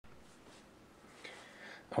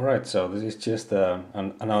Alright, so this is just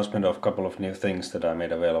an announcement of a couple of new things that I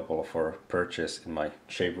made available for purchase in my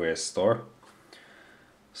Shapeways store.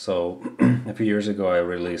 So a few years ago I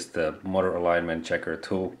released the motor alignment checker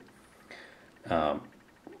tool,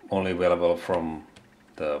 only available from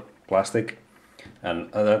the plastic, and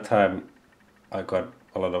at that time I got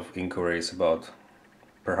a lot of inquiries about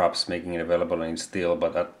perhaps making it available in steel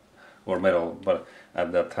or metal, but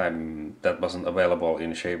at that time that wasn't available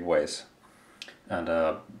in Shapeways.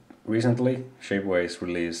 And recently Shapeways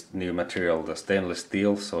released new material, the stainless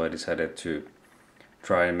steel, so I decided to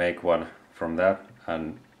try and make one from that,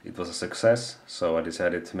 and it was a success, so I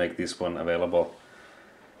decided to make this one available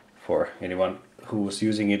for anyone who was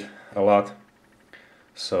using it a lot.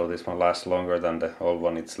 So this one lasts longer than the old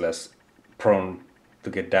one. It's less prone to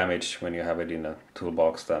get damaged when you have it in a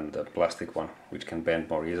toolbox than the plastic one, which can bend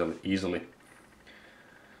more easily.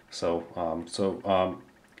 So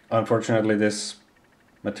unfortunately this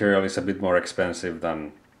material is a bit more expensive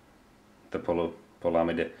than the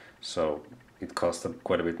polyamide, so it costs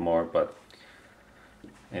quite a bit more, but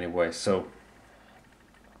anyway. So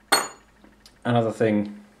another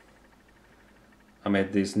thing, I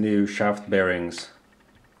made these new shaft bearings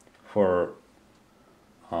for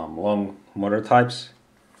long motor types,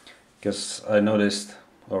 because I noticed,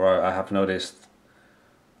 or I have noticed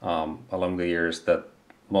along the years, that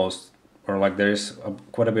there is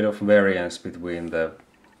quite a bit of variance between the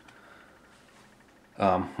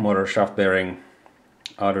motor shaft bearing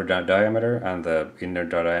outer diameter and the inner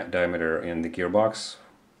diameter in the gearbox,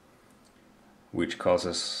 which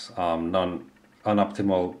causes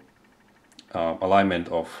unoptimal alignment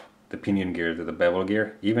of the pinion gear to the bevel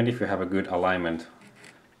gear, even if you have a good alignment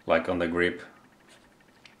like on the grip,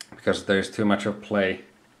 because there is too much of play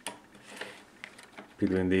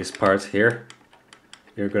between these parts here.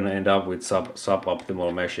 You're gonna end up with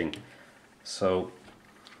suboptimal meshing. So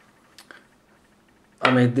I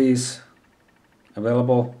made these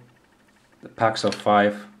available, the packs of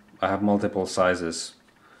 5. I have multiple sizes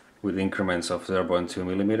with increments of 0.2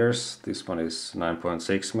 millimeters. This one is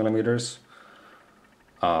 9.6 millimeters.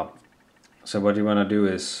 So what you want to do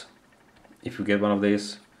is, if you get one of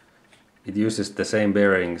these, it uses the same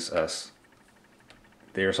bearings as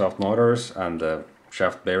the AIRSOFT motors and the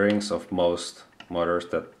shaft bearings of most motors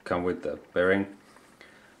that come with the bearing.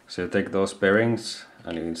 So you take those bearings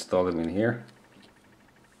and you install them in here.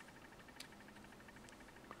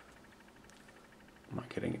 I'm not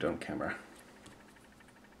getting it on camera.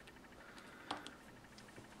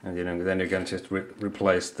 And then you can just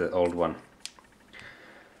replace the old one.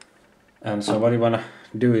 And so what you want to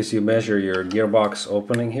do is you measure your gearbox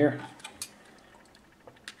opening here.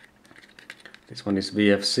 This one is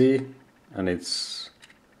VFC and it's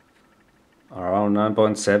around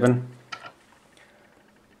 9.7.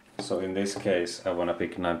 So in this case I want to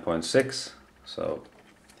pick 9.6, so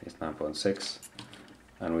it's 9.6.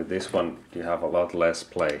 And with this one you have a lot less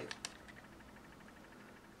play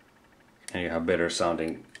and you have better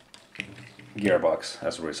sounding gearbox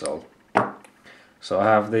as a result. So I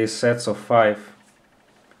have these sets of 5.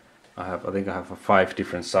 I think I have 5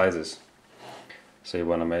 different sizes. So you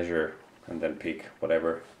want to measure and then pick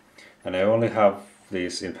whatever. And I only have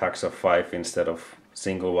these in packs of 5 instead of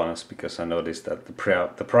single ones, because I noticed that the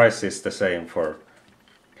price is the same for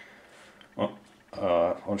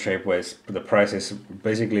on Shapeways. The price is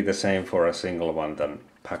basically the same for a single one than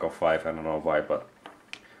pack of 5. I don't know why, but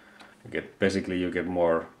you get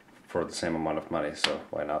more for the same amount of money, so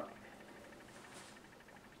why not?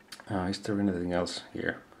 Is there anything else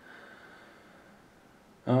here?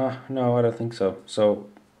 No, I don't think so. So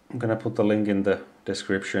I'm gonna put the link in the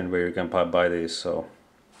description where you can buy these, so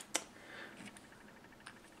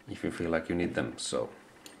if you feel like you need them. So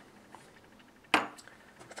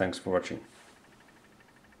thanks for watching.